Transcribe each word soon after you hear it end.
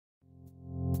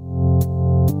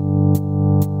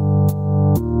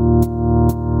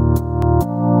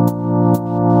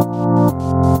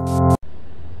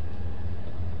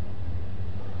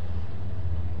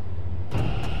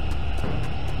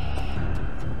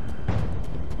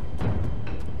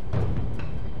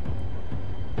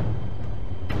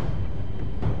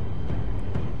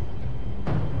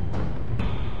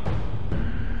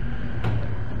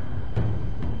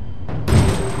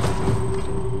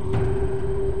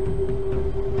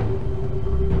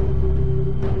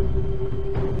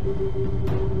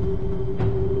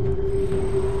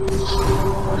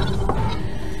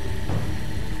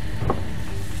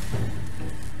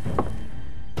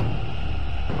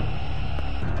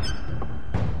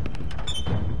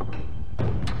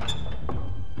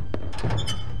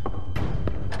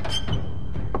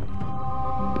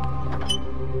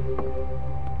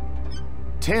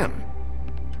Tim!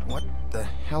 What the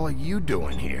hell are you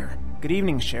doing here? Good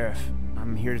evening, Sheriff.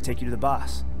 I'm here to take you to the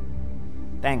boss.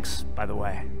 Thanks, by the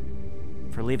way,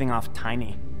 for leaving off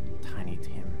Tiny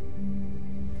Tim.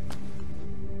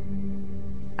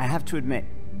 I have to admit,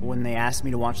 when they asked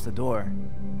me to watch the door,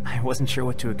 I wasn't sure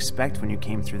what to expect when you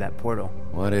came through that portal.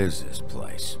 What is this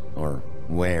place? Or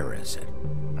where is it?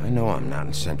 I know I'm not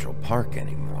in Central Park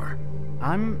anymore.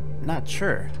 I'm not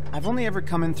sure. I've only ever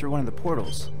come in through one of the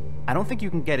portals. I don't think you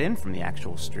can get in from the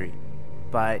actual street.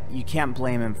 But you can't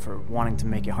blame him for wanting to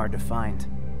make it hard to find.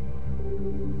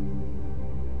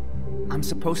 I'm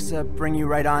supposed to bring you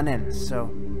right on in,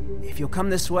 so if you'll come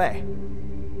this way.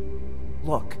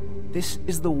 Look, this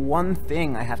is the one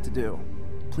thing I have to do.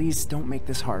 Please don't make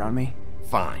this hard on me.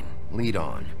 Fine, lead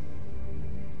on.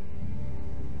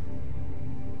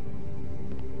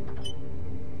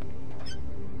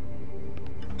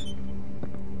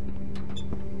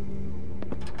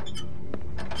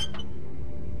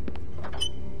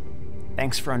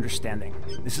 Thanks for understanding.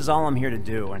 This is all I'm here to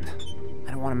do, and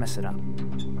I don't want to mess it up.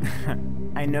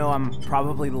 I know I'm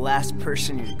probably the last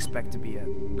person you'd expect to be a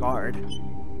guard.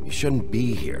 You shouldn't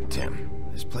be here, Tim.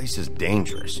 This place is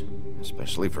dangerous,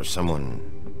 especially for someone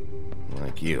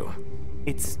like you.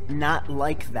 It's not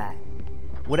like that.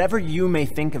 Whatever you may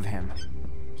think of him,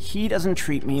 he doesn't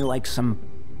treat me like some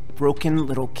broken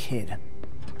little kid.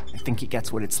 I think he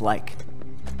gets what it's like.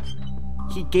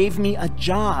 He gave me a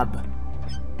job,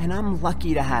 and I'm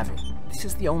lucky to have it. This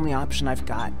is the only option I've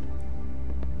got.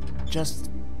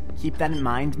 Just keep that in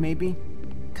mind, maybe?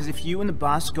 Because if you and the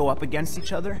boss go up against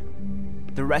each other,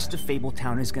 the rest of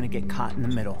Fabletown is gonna get caught in the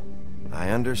middle. I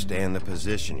understand the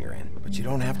position you're in, but you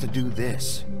don't have to do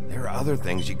this. There are other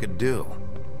things you could do.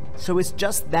 So it's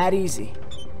just that easy.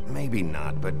 Maybe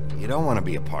not, but you don't want to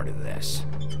be a part of this.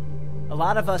 A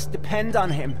lot of us depend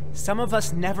on him. Some of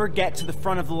us never get to the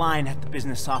front of the line at the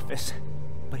business office.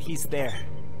 But he's there.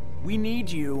 We need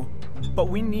you, but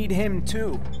we need him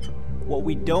too. What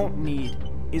we don't need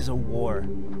is a war.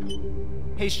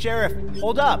 Hey, Sheriff,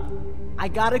 hold up. I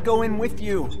gotta go in with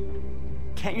you.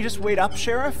 Can't you just wait up,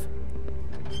 Sheriff?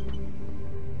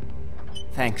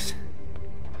 Thanks.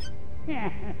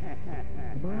 Am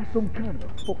I some kind of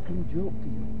a fucking joke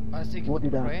to you? What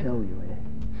did I tell you, eh?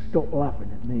 Stop laughing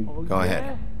at me. Oh, go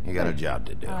ahead. You got a job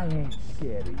to do. I ain't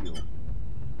scared of you.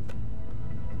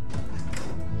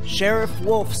 Sheriff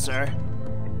Wolf, sir.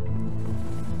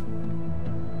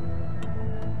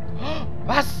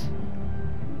 Was?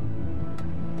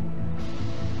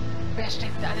 Wer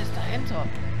steckt alles dahinter?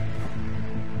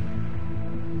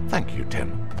 Thank you,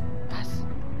 Tim. Was?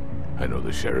 I know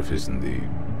the sheriff isn't the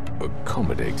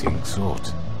accommodating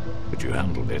sort, but you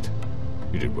handled it.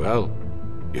 You did well.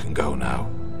 You can go now.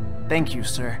 Thank you,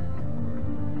 sir.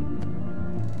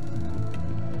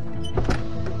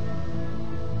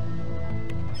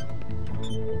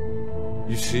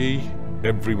 You see,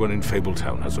 everyone in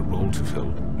Fabletown has a role to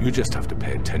fill. You just have to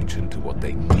pay attention to what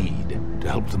they need to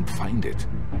help them find it.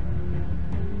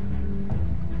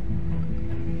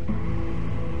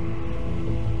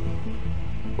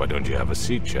 Why don't you have a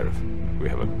seat, Sheriff? We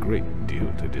have a great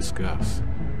deal to discuss.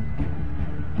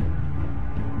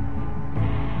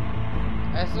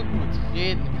 Also gut,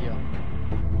 reden wir.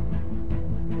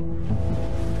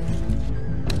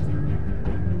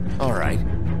 All right,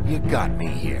 you got me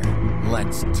here.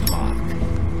 Let's talk.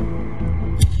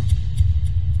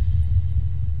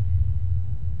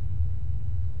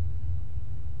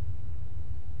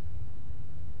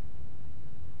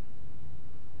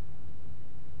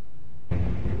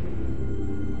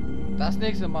 Das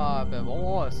nächste Mal bei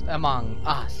Among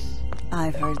Us.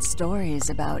 I've heard stories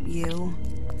about you.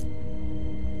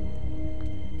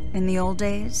 In the old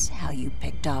days, how you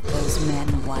picked off those men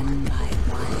one by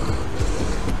one.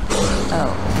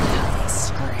 Oh, how they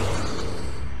scream.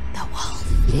 The wolf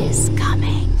is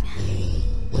coming.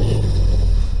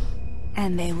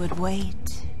 And they would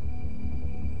wait,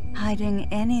 hiding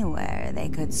anywhere they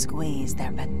could squeeze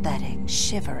their pathetic,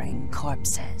 shivering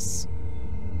corpses.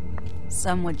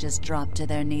 Some would just drop to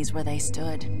their knees where they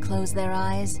stood, close their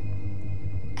eyes,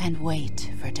 and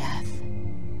wait for death.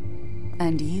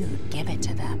 And you'd give it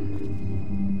to them.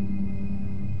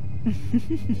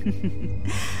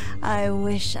 I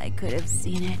wish I could have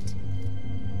seen it.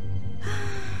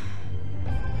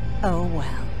 Oh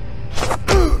well.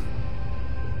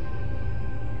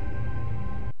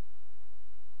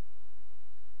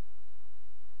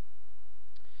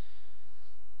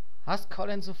 Hast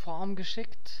Colin zur Form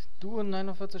geschickt? Du und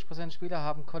 49% Spieler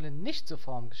haben Colin nicht zur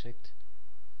Form geschickt.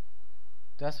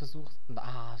 Du hast versucht...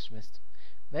 Mist.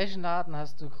 Welchen Laden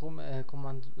hast du Krummen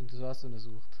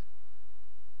untersucht?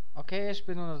 Okay, ich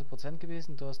bin 100%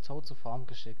 gewesen, du hast Toad zur Farm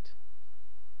geschickt.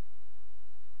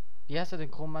 Wie hast du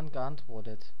den Krummen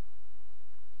geantwortet?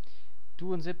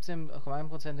 Du und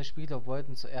 17,1% der Spieler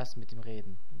wollten zuerst mit ihm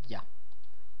reden. Ja.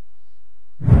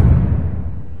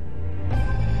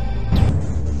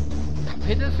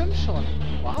 Kapitel 5 schon.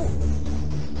 Wow.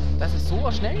 Das ist so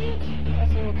schnell jetzt?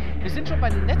 Also, wir sind schon bei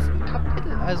den letzten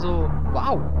Kapitel. Also,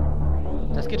 wow.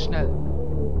 Das geht schnell.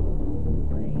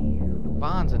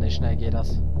 Wahnsinnig schnell geht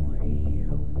das.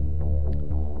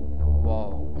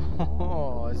 Wow.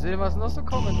 Sehen, was noch so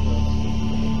kommen wird.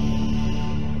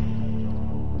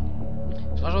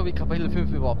 Schau schon, wie Kapitel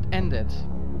 5 überhaupt endet.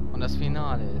 Und das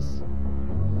Finale ist.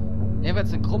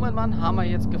 Jedenfalls den Krummenmann haben wir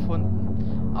jetzt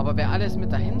gefunden. Aber wer alles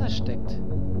mit dahinter steckt,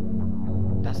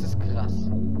 das ist krass.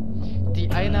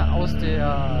 Die eine aus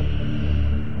der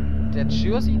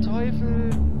Jersey-Teufel,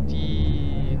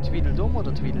 die Tweedledum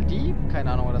oder Tweedledee,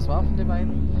 keine Ahnung, was das war von den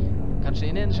beiden. Kannst du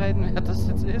eh nicht entscheiden, wer das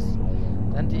jetzt ist.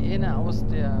 Dann die eine aus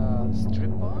der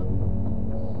Stripper.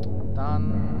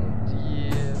 Dann die,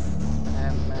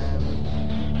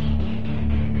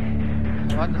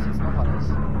 was war das jetzt noch alles?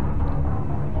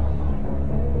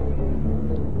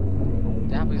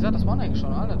 Ja, wie gesagt, das waren eigentlich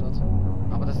schon alle dort.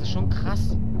 Aber das ist schon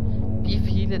krass, wie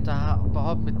viele da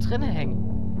überhaupt mit drin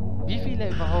hängen. Wie viele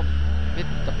überhaupt mit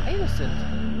dabei sind.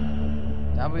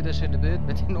 Da haben wir das schöne Bild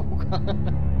mit den Oger.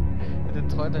 Mit den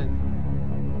Treuteln.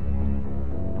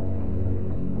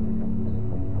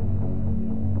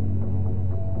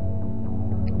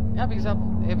 Ja, wie gesagt,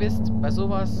 ihr wisst, bei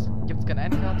sowas gibt es kein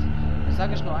Endcard. Ich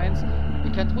sage euch nur eins,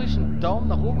 ihr könnt ruhig einen Daumen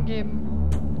nach oben geben.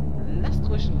 Lasst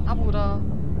ruhig ein Abo da.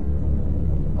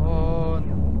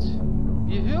 Und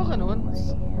wir hören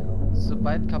uns,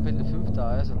 sobald Kapitel 5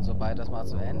 da ist und sobald das mal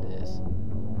zu Ende ist.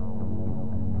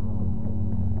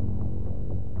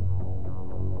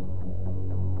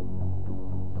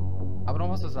 Aber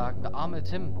noch was zu sagen, der arme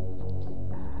Tim,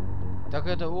 da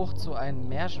gehört er auch zu einem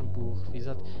Märchenbuch. Wie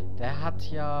gesagt, der hat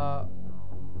ja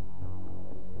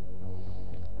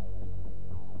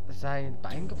sein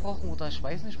Bein gebrochen oder ich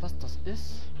weiß nicht, was das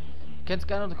ist. Ihr könnt es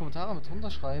gerne in die Kommentare mit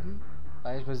runterschreiben,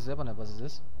 weil ich weiß selber nicht, was es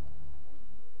ist.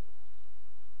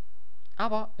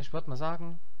 Aber ich würde mal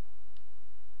sagen,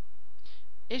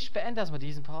 ich beende erstmal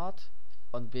diesen Part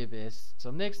und wir bis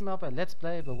zum nächsten Mal bei Let's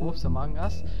Play Berufs Among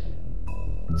Us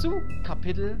zu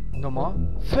Kapitel Nummer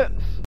 5.